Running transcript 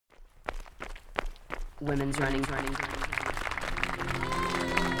women's running.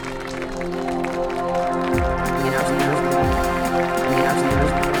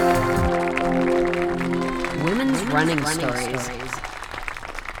 Women's running stories.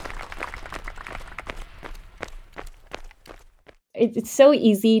 It's so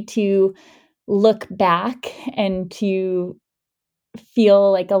easy to look back and to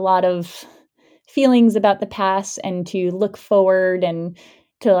feel like a lot of feelings about the past and to look forward and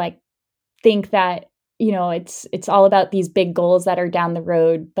to think that, it's all about these big goals that are down the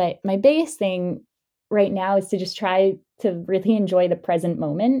road. But my biggest thing right now is to just try to really enjoy the present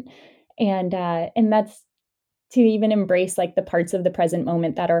moment. And that's to even embrace the parts of the present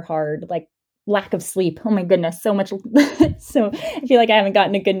moment that are hard, like lack of sleep. Oh my goodness, so much. So I feel like I haven't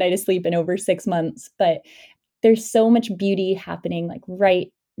gotten a good night of sleep in over 6 months, but there's so much beauty happening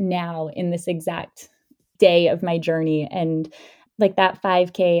right now in this exact day of my journey. And that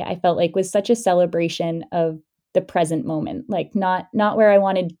 5K I felt like was such a celebration of the present moment, not where I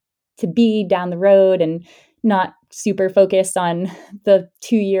wanted to be down the road, and not super focused on the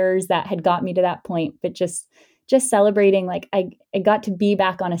 2 years that had got me to that point, but just celebrating I got to be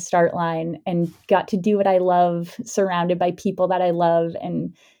back on a start line and got to do what I love, surrounded by people that I love,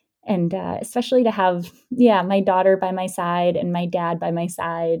 and especially to have my daughter by my side and my dad by my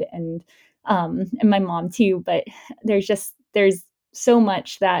side, and my mom too. But there's so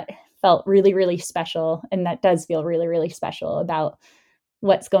much that felt really, really special, and that does feel really, really special about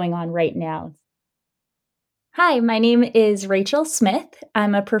what's going on right now. Hi, my name is Rachel Smith.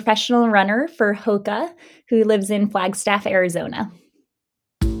 I'm a professional runner for Hoka, who lives in Flagstaff, Arizona.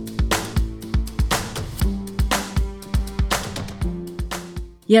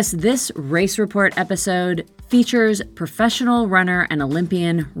 Yes, this Race Report episode features professional runner and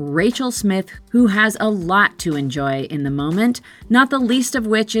Olympian Rachel Smith, who has a lot to enjoy in the moment, not the least of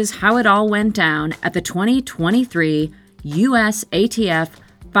which is how it all went down at the 2023 USATF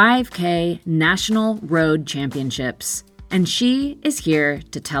 5K National Road Championships. And she is here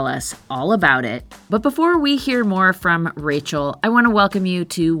to tell us all about it. But before we hear more from Rachel, I want to welcome you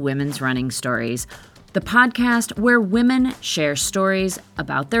to Women's Running Stories, the podcast where women share stories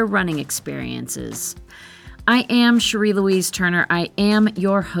about their running experiences. I am Cherie Louise Turner. I am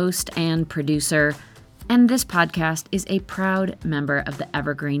your host and producer, and this podcast is a proud member of the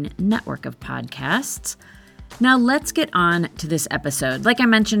Evergreen Network of podcasts. Now let's get on to this episode. Like I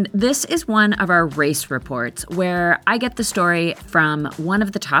mentioned, this is one of our race reports where I get the story from one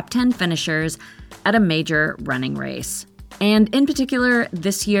of the top 10 finishers at a major running race. And in particular,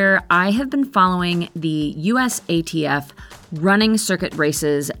 this year, I have been following the USATF running circuit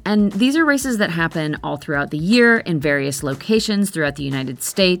races. And these are races that happen all throughout the year in various locations throughout the United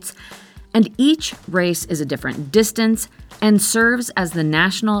States. And each race is a different distance and serves as the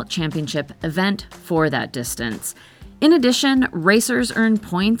national championship event for that distance. In addition, racers earn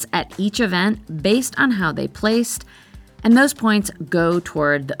points at each event based on how they placed, and those points go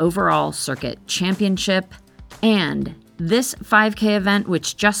toward the overall circuit championship. And this 5K event,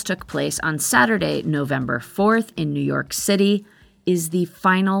 which just took place on Saturday, November 4th in New York City, is the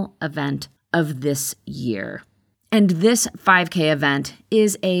final event of this year. And this 5K event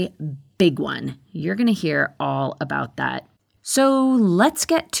is a big one. You're going to hear all about that. So let's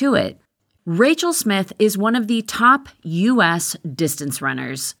get to it. Rachel Smith is one of the top U.S. distance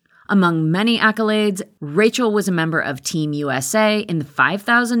runners. Among many accolades, Rachel was a member of Team USA in the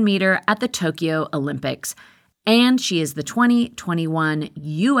 5,000 meter at the Tokyo Olympics, and she is the 2021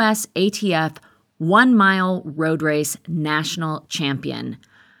 USATF 1-mile road race national champion.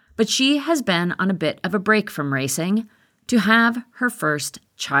 But she has been on a bit of a break from racing to have her first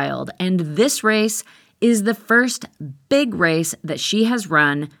child, and this race is the first big race that she has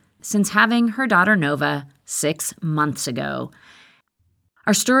run since having her daughter Nova 6 months ago.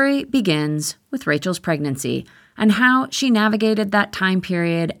 Our story begins with Rachel's pregnancy and how she navigated that time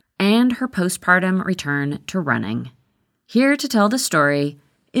period and her postpartum return to running. Here to tell the story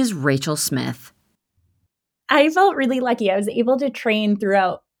is Rachel Smith. I felt really lucky. I was able to train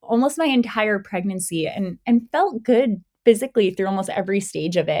throughout almost my entire pregnancy and felt good physically through almost every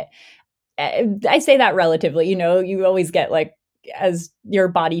stage of it. I say that relatively, you always get as your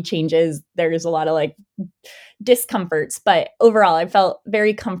body changes, there's a lot of discomforts, but overall I felt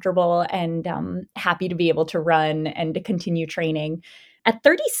very comfortable and happy to be able to run and to continue training. At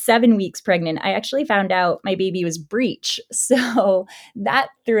 37 weeks pregnant, I actually found out my baby was breech. So that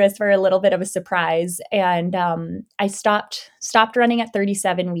threw us for a little bit of a surprise. And I stopped running at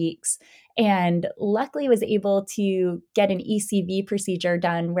 37 weeks, and luckily was able to get an ECV procedure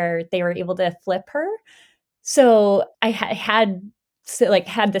done where they were able to flip her. So I had like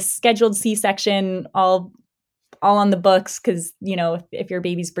had the scheduled C-section all on the books because if your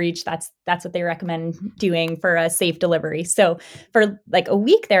baby's breech, that's what they recommend doing for a safe delivery. So for like a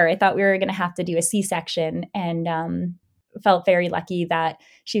week there, I thought we were going to have to do a C-section, and felt very lucky that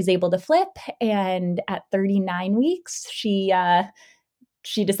she was able to flip. And at 39 weeks, she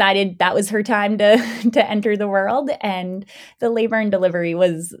decided that was her time to to enter the world, and the labor and delivery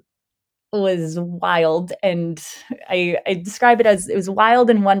was wild. And I describe it as it was wild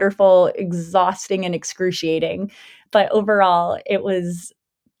and wonderful, exhausting and excruciating. But overall, it was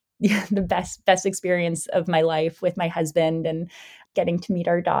the best experience of my life with my husband, and getting to meet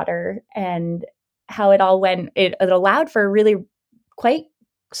our daughter, and how it all went. It allowed for a really quite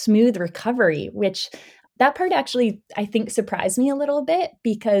smooth recovery, which that part actually I think surprised me a little bit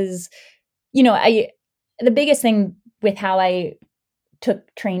because I the biggest thing with how I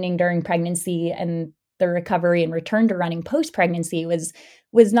took training during pregnancy and the recovery and return to running post pregnancy was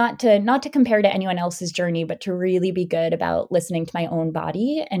not to compare to anyone else's journey, but to really be good about listening to my own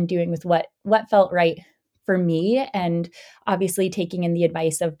body and doing with what felt right for me, and obviously taking in the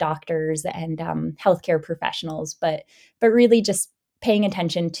advice of doctors and healthcare professionals, but really just paying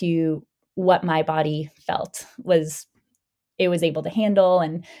attention to what my body felt was it was able to handle.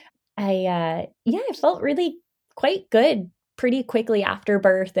 And I felt really quite good pretty quickly after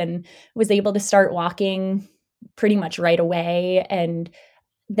birth, and was able to start walking pretty much right away. And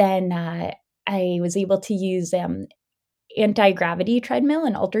then I was able to use anti-gravity treadmill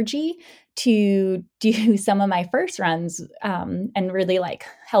and Alter-G to do some of my first runs, and really like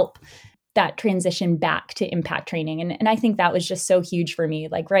help that transition back to impact training. And I think that was just so huge for me.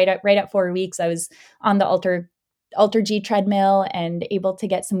 Like right at 4 weeks, I was on the Alter-G treadmill and able to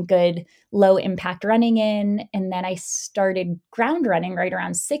get some good low impact running in. And then I started ground running right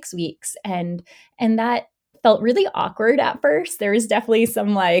around 6 weeks. And that felt really awkward at first. There was definitely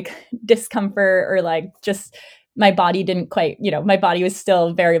some like discomfort, or like just my body didn't quite, my body was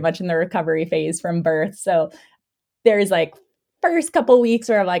still very much in the recovery phase from birth. So there's like first couple weeks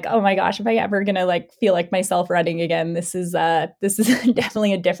where I'm like, oh my gosh, if I ever gonna like feel like myself running again, this is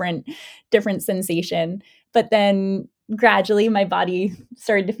definitely a different sensation. But then gradually my body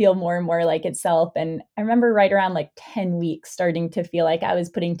started to feel more and more like itself. And I remember right around like 10 weeks starting to feel like I was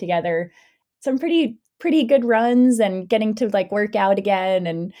putting together some pretty good runs and getting to like work out again.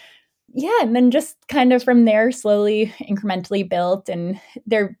 And yeah, and then just kind of from there, slowly, incrementally built. And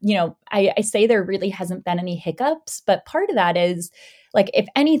there, I say there really hasn't been any hiccups, but part of that is like if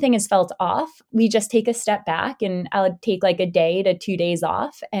anything is felt off, we just take a step back, and I'll take like a day to 2 days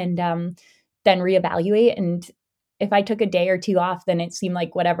off, and then reevaluate. And if I took a day or two off, then it seemed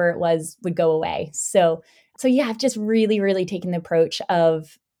like whatever it was would go away. So yeah, I've just really, really taken the approach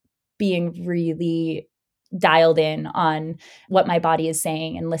of being really dialed in on what my body is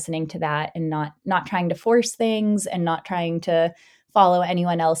saying and listening to that, and not trying to force things, and not trying to follow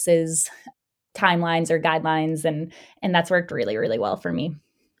anyone else's timelines or guidelines. And that's worked really, really well for me.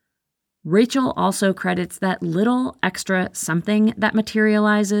 Rachel also credits that little extra something that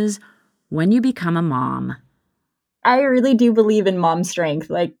materializes when you become a mom. I really do believe in mom strength.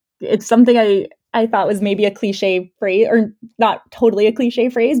 Like it's something I thought was maybe a cliche phrase, or not totally a cliche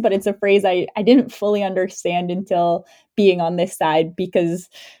phrase, but it's a phrase I didn't fully understand until being on this side, because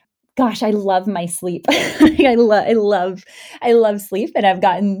gosh, I love my sleep. I love sleep, and I've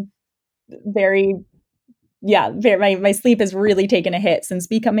gotten very my sleep has really taken a hit since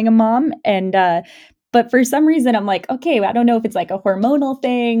becoming a mom. And but for some reason I'm like, okay, I don't know if it's like a hormonal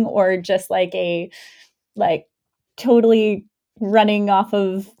thing, or just like a like totally running off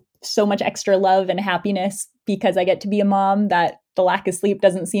of so much extra love and happiness because I get to be a mom, that the lack of sleep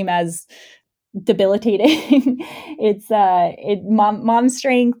doesn't seem as debilitating. It mom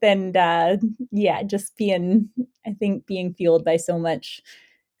strength, and just I think being fueled by so much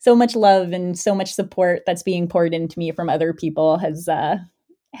love and so much support that's being poured into me from other people has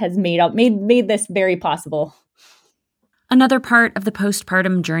made this very possible. Another part of the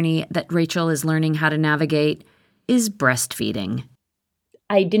postpartum journey that Rachel is learning how to navigate is breastfeeding.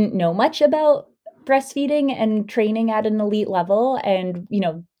 I didn't know much about breastfeeding and training at an elite level, and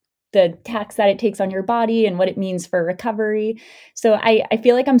the tax that it takes on your body and what it means for recovery. So I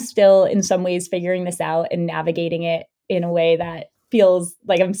feel like I'm still in some ways figuring this out and navigating it in a way that feels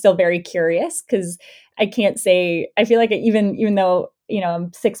like I'm still very curious, because I can't say I feel like even though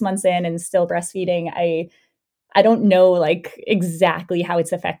I'm 6 months in and still breastfeeding, I don't know like exactly how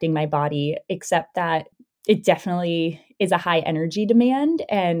it's affecting my body, except that it definitely is a high energy demand.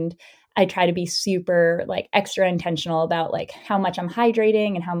 And I try to be super like extra intentional about like how much I'm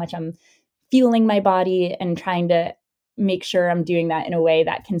hydrating and how much I'm fueling my body, and trying to make sure I'm doing that in a way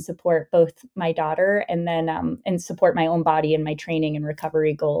that can support both my daughter and then and support my own body and my training and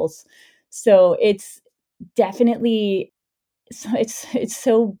recovery goals. So it's definitely it's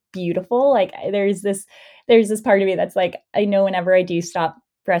so beautiful. Like there's this part of me that's like, I know whenever I do stop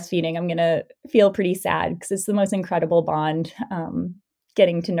breastfeeding, I'm gonna feel pretty sad because it's the most incredible bond,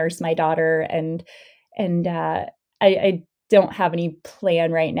 getting to nurse my daughter and I don't have any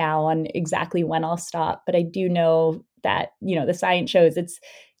plan right now on exactly when I'll stop, but I do know that, the science shows it's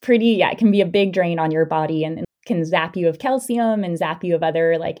it can be a big drain on your body and can zap you of calcium and zap you of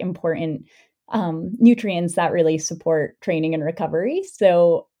other like important nutrients that really support training and recovery.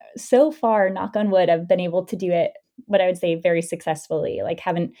 So far, knock on wood, I've been able to do it what I would say very successfully. Like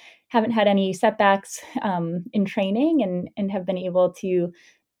haven't had any setbacks in training and have been able to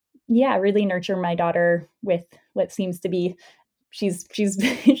really nurture my daughter with what seems to be she's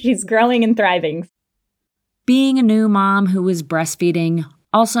she's growing and thriving. Being a new mom who was breastfeeding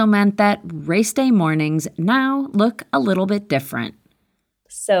also meant that race day mornings now look a little bit different.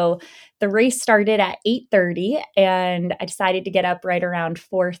 So the race started at 8:30 and I decided to get up right around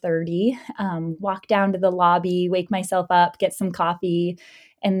 4:30, walk down to the lobby, wake myself up, get some coffee,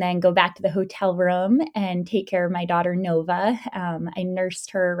 and then go back to the hotel room and take care of my daughter Nova. I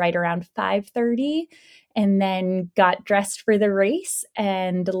nursed her right around 5:30 and then got dressed for the race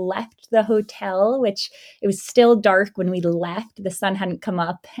and left the hotel, which it was still dark when we left. The sun hadn't come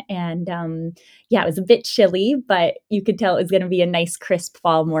up and it was a bit chilly, but you could tell it was going to be a nice crisp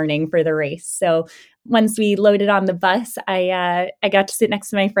fall morning for the race. So once we loaded on the bus, I got to sit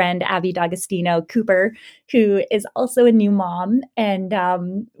next to my friend Abby D'Agostino Cooper, who is also a new mom, and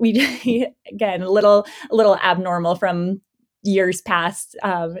we again a little abnormal from years past.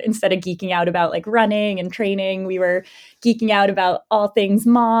 Instead of geeking out about like running and training, we were geeking out about all things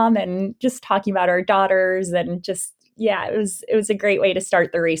mom and just talking about our daughters and just it was a great way to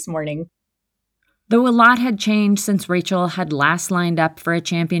start the race morning. Though a lot had changed since Rachel had last lined up for a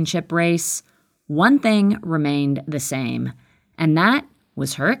championship race, one thing remained the same, and that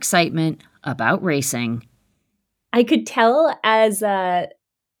was her excitement about racing. I could tell as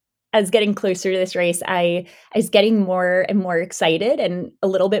getting closer to this race, I was getting more and more excited and a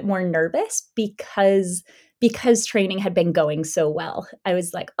little bit more nervous because training had been going so well. I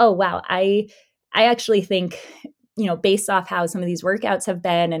was like, "Oh wow, I actually think, based off how some of these workouts have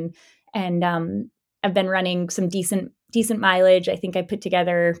been and I've been running some decent mileage. I think I put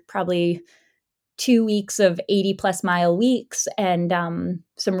together probably 2 weeks of 80 plus mile weeks and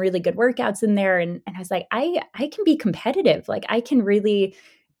some really good workouts in there. And I was like, I can be competitive. Like I can really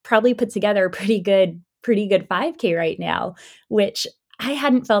probably put together a pretty good 5K right now, which I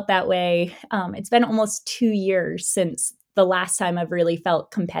hadn't felt that way. It's been almost 2 years since the last time I've really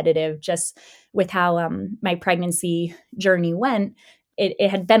felt competitive, just with how my pregnancy journey went.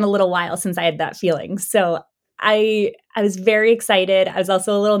 It had been a little while since I had that feeling. So I was very excited. I was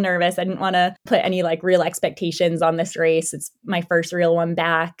also a little nervous. I didn't want to put any like real expectations on this race. It's my first real one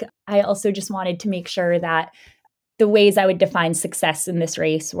back. I also just wanted to make sure that the ways I would define success in this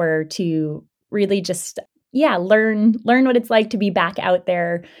race were to really just learn what it's like to be back out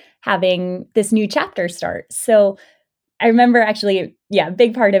there having this new chapter start. So I remember actually, a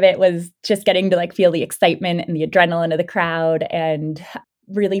big part of it was just getting to like feel the excitement and the adrenaline of the crowd and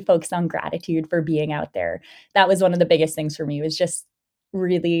really focus on gratitude for being out there. That was one of the biggest things for me, was just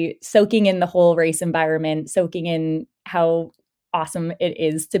really soaking in the whole race environment, soaking in how awesome it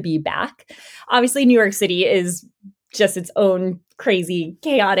is to be back. Obviously, New York City is just its own crazy,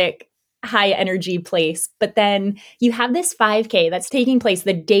 chaotic, high energy place. But then you have this 5K that's taking place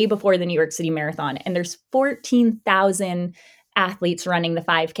the day before the New York City Marathon, and there's 14,000 athletes running the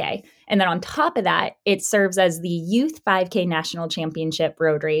 5K. And then on top of that, it serves as the Youth 5K National Championship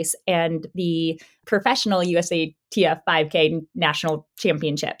road race and the professional USATF 5K National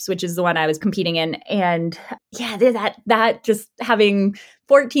Championships, which is the one I was competing in. And that just having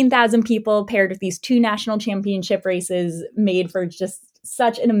 14,000 people paired with these two national championship races made for just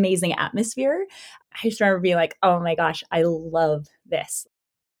such an amazing atmosphere. I just remember being like, oh my gosh, I love this.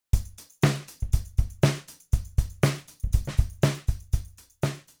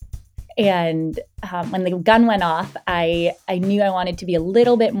 And when the gun went off, I knew I wanted to be a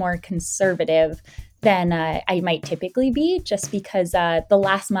little bit more conservative than I might typically be, just because the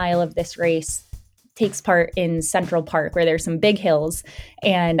last mile of this race takes part in Central Park, where there's some big hills,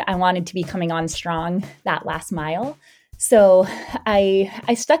 and I wanted to be coming on strong that last mile. So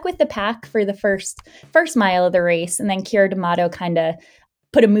I stuck with the pack for the first mile of the race, and then Kira D'Amato kind of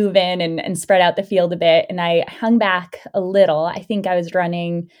put a move in and spread out the field a bit, and I hung back a little. I think I was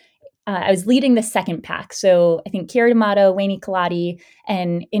running I was leading the second pack. So I think Kiera D'Amato, Wayne Colati,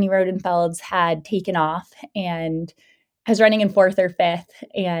 and Annie Rodenfelds had taken off, and I was running in fourth or fifth,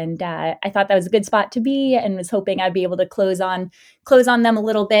 and I thought that was a good spot to be, and was hoping I'd be able to close on them a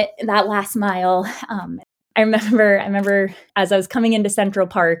little bit that last mile. I remember as I was coming into Central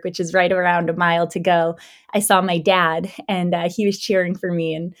Park, which is right around a mile to go, I saw my dad, and he was cheering for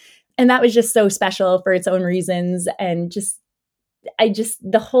me, and that was just so special for its own reasons, and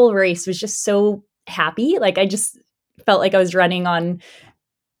the whole race was just so happy. Like I just felt like I was running on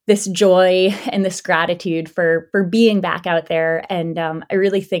this joy and this gratitude for being back out there. And I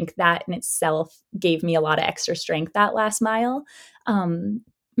really think that in itself gave me a lot of extra strength that last mile.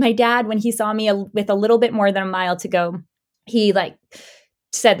 My dad, when he saw me with a little bit more than a mile to go, he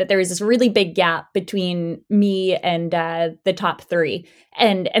said that there was this really big gap between me and the top three,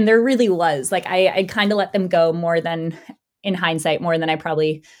 and there really was. Like I kind of let them go more than, in hindsight, more than I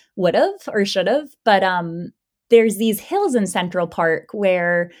probably would have or should have. But there's these hills in Central Park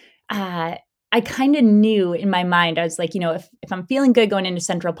where I kind of knew in my mind, I was like, if I'm feeling good going into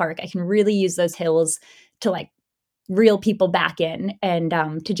Central Park, I can really use those hills to reel people back in, and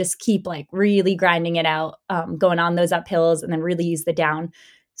to just keep really grinding it out, going on those uphills, and then really use the down.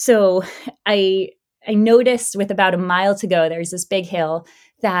 So I noticed with about a mile to go, there's this big hill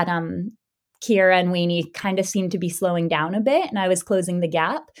that Kiera and Wayne kind of seemed to be slowing down a bit, and I was closing the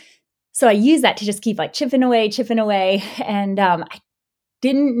gap. So I used that to just keep chipping away. And I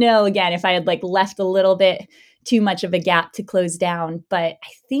didn't know, again, if I had left a little bit too much of a gap to close down, but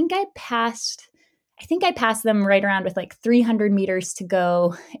I think I passed them right around with 300 meters to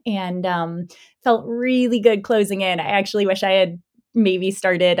go, and felt really good closing in. I actually wish I had maybe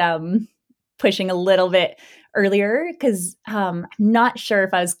started pushing a little bit earlier, because I'm not sure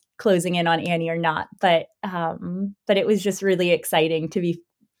if I was closing in on Annie or not, but it was just really exciting to be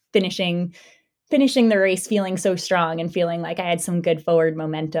finishing the race feeling so strong and feeling like I had some good forward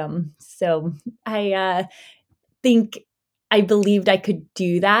momentum. So I think I believed I could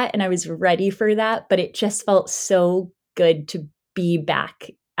do that, and I was ready for that, but it just felt so good to be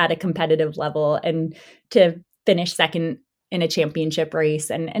back at a competitive level and to finish second in a championship race,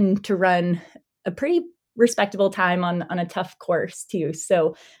 and to run a pretty respectable time on a tough course too.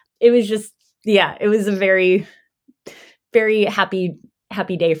 So it was just, yeah, it was a very, very happy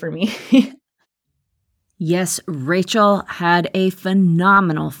day for me. Yes, Rachel had a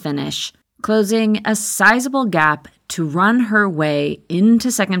phenomenal finish, closing a sizable gap to run her way into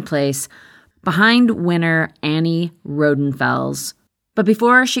second place behind winner Annie Rodenfels. But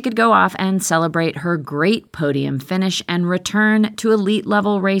before she could go off and celebrate her great podium finish and return to elite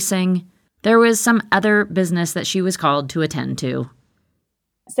level racing, there was some other business that she was called to attend to.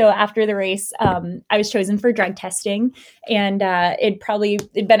 So after the race, I was chosen for drug testing, and it'd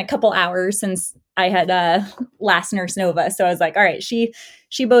been a couple hours since I had last nursed Nova. So I was like, all right, she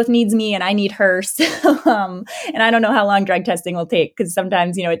both needs me and I need her. So, and I don't know how long drug testing will take, because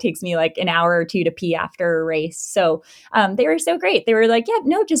sometimes, it takes me an hour or two to pee after a race. So they were so great. They were like, yeah,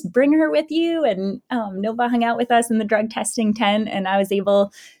 no, just bring her with you. And Nova hung out with us in the drug testing tent, and I was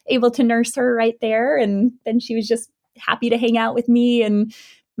able to nurse her right there. And then she was just happy to hang out with me and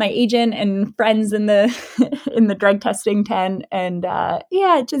my agent and friends in the in the drug testing tent. And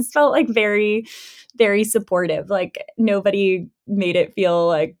it just felt very, very supportive. Nobody made it feel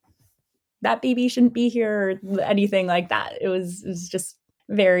like that baby shouldn't be here or anything like that. It was just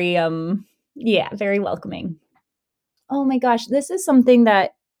very very welcoming. Oh my gosh, this is something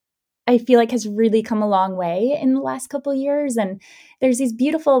that I feel like has really come a long way in the last couple of years, and there's these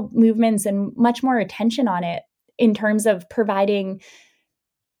beautiful movements and much more attention on it in terms of providing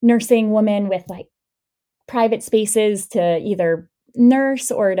nursing women with private spaces to either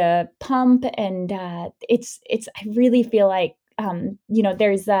nurse or to pump. And it's I really feel like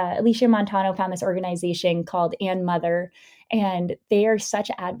there's Alicia Montano found this organization called And Mother, and they are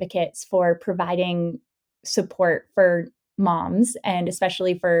such advocates for providing support for moms, and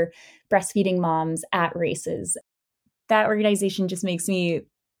especially for breastfeeding moms at races. That organization just makes me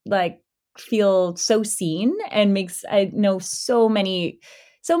feel so seen, and makes, I know so many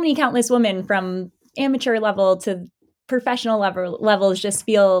countless women from amateur level to professional levels just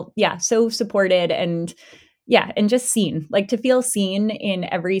feel so supported, and just seen, to feel seen in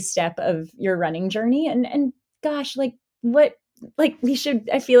every step of your running journey. And gosh, what we should,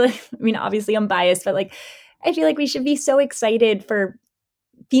 I feel like, I mean, obviously I'm biased, but I feel like we should be so excited for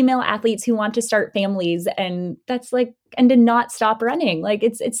female athletes who want to start families, and and to not stop running.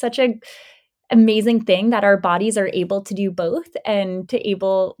 It's such a amazing thing that our bodies are able to do both, and to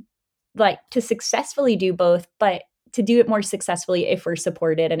able to successfully do both, but to do it more successfully if we're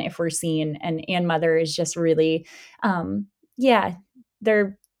supported and if we're seen. And Mother is just really, yeah,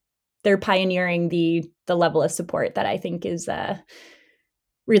 they're pioneering the level of support that I think is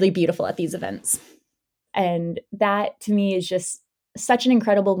really beautiful at these events. And that to me is just such an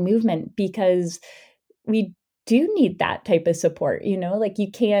incredible movement because we do need that type of support, like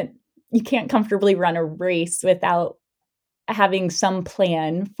you can't comfortably run a race without having some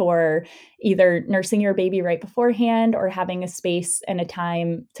plan for either nursing your baby right beforehand or having a space and a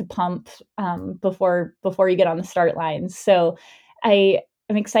time to pump before you get on the start lines. So I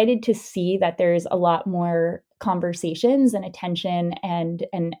am excited to see that there's a lot more conversations and attention and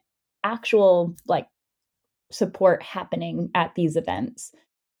actual like support happening at these events.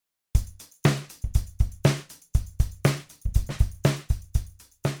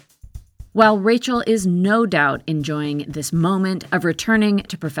 While Rachel is no doubt enjoying this moment of returning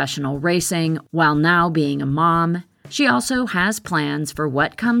to professional racing while now being a mom, she also has plans for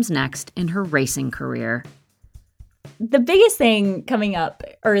what comes next in her racing career. The biggest thing coming up,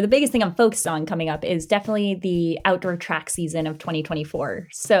 or the biggest thing I'm focused on coming up, is definitely the outdoor track season of 2024.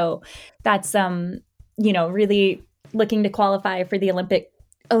 So that's really looking to qualify for the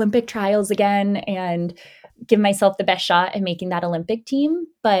Olympic trials again and give myself the best shot at making that Olympic team.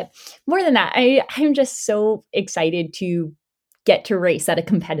 But more than that, I'm just so excited to get to race at a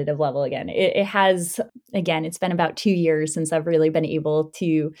competitive level again. It has, again, it's been about 2 years since I've really been able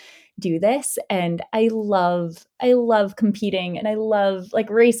to do this. And I love competing, and I love, like,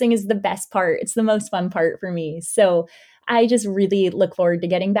 racing is the best part. It's the most fun part for me. So I just really look forward to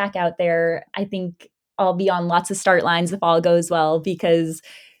getting back out there. I think I'll be on lots of start lines if all goes well, because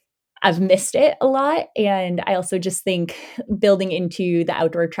I've missed it a lot. And I also just think building into the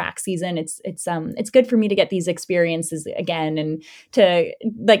outdoor track season, it's good for me to get these experiences again. And to,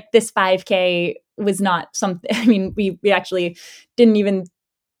 like, this 5K was not something, I mean, we actually didn't even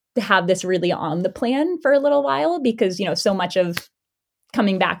have this really on the plan for a little while because, so much of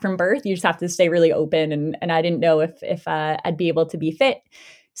coming back from birth, you just have to stay really open. And I didn't know if I'd be able to be fit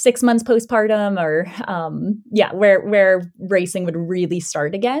 6 months postpartum or, where racing would really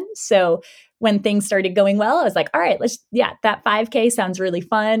start again. So when things started going well, I was like, all right, that 5K sounds really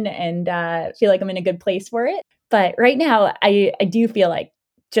fun, and feel like I'm in a good place for it. But right now I do feel like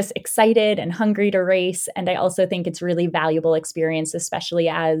just excited and hungry to race. And I also think it's really valuable experience, especially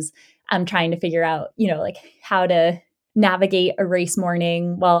as I'm trying to figure out, like, how to navigate a race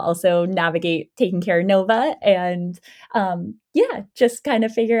morning while also navigate taking care of Nova, and just kind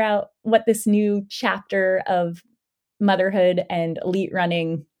of figure out what this new chapter of motherhood and elite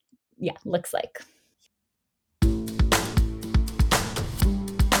running looks like.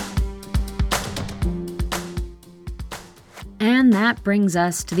 And that brings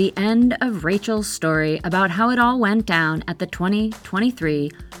us to the end of Rachel's story about how it all went down at the 2023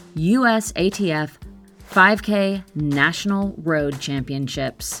 USATF 5K National Road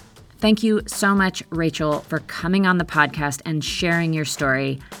Championships. Thank you so much, Rachel, for coming on the podcast and sharing your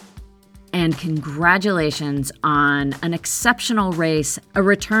story. And congratulations on an exceptional race, a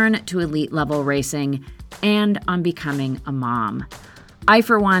return to elite level racing, and on becoming a mom. I,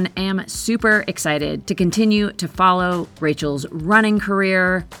 for one, am super excited to continue to follow Rachel's running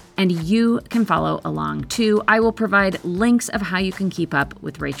career, and you can follow along too. I will provide links of how you can keep up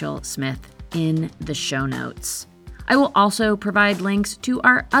with Rachel Smith in the show notes. I will also provide links to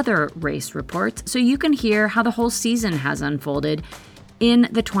our other race reports so you can hear how the whole season has unfolded in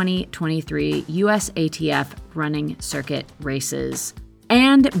the 2023 USATF running circuit races.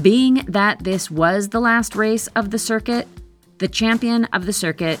 And being that this was the last race of the circuit, the champion of the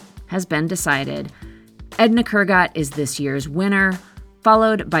circuit has been decided. Edna Kurgat is this year's winner,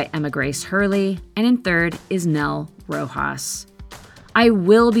 followed by Emma Grace Hurley, and in third is Nell Rojas. I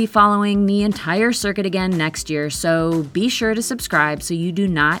will be following the entire circuit again next year, so be sure to subscribe so you do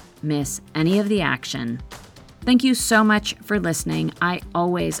not miss any of the action. Thank you so much for listening. I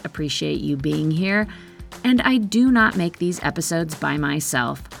always appreciate you being here, and I do not make these episodes by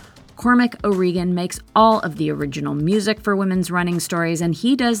myself. Cormac O'Regan makes all of the original music for Women's Running Stories, and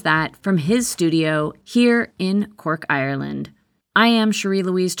he does that from his studio here in Cork, Ireland. I am Cherie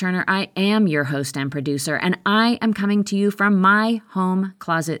Louise Turner. I am your host and producer, and I am coming to you from my home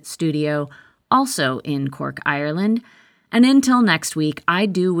closet studio, also in Cork, Ireland. And until next week, I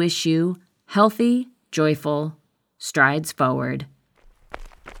do wish you healthy, joyful strides forward.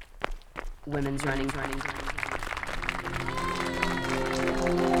 Women's running.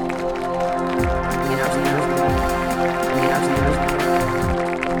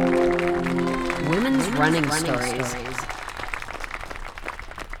 Women's running stories.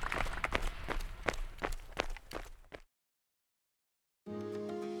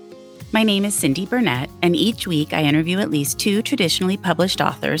 My name is Cindy Burnett, and each week I interview at least 2 traditionally published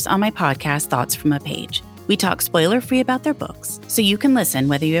authors on my podcast, Thoughts from a Page. We talk spoiler-free about their books, so you can listen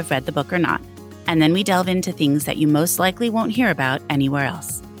whether you have read the book or not. And then we delve into things that you most likely won't hear about anywhere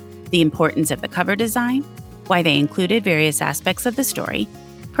else. The importance of the cover design, why they included various aspects of the story,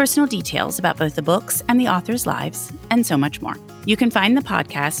 personal details about both the books and the authors' lives, and so much more. You can find the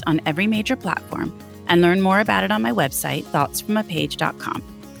podcast on every major platform and learn more about it on my website, thoughtsfromapage.com.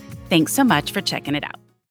 Thanks so much for checking it out.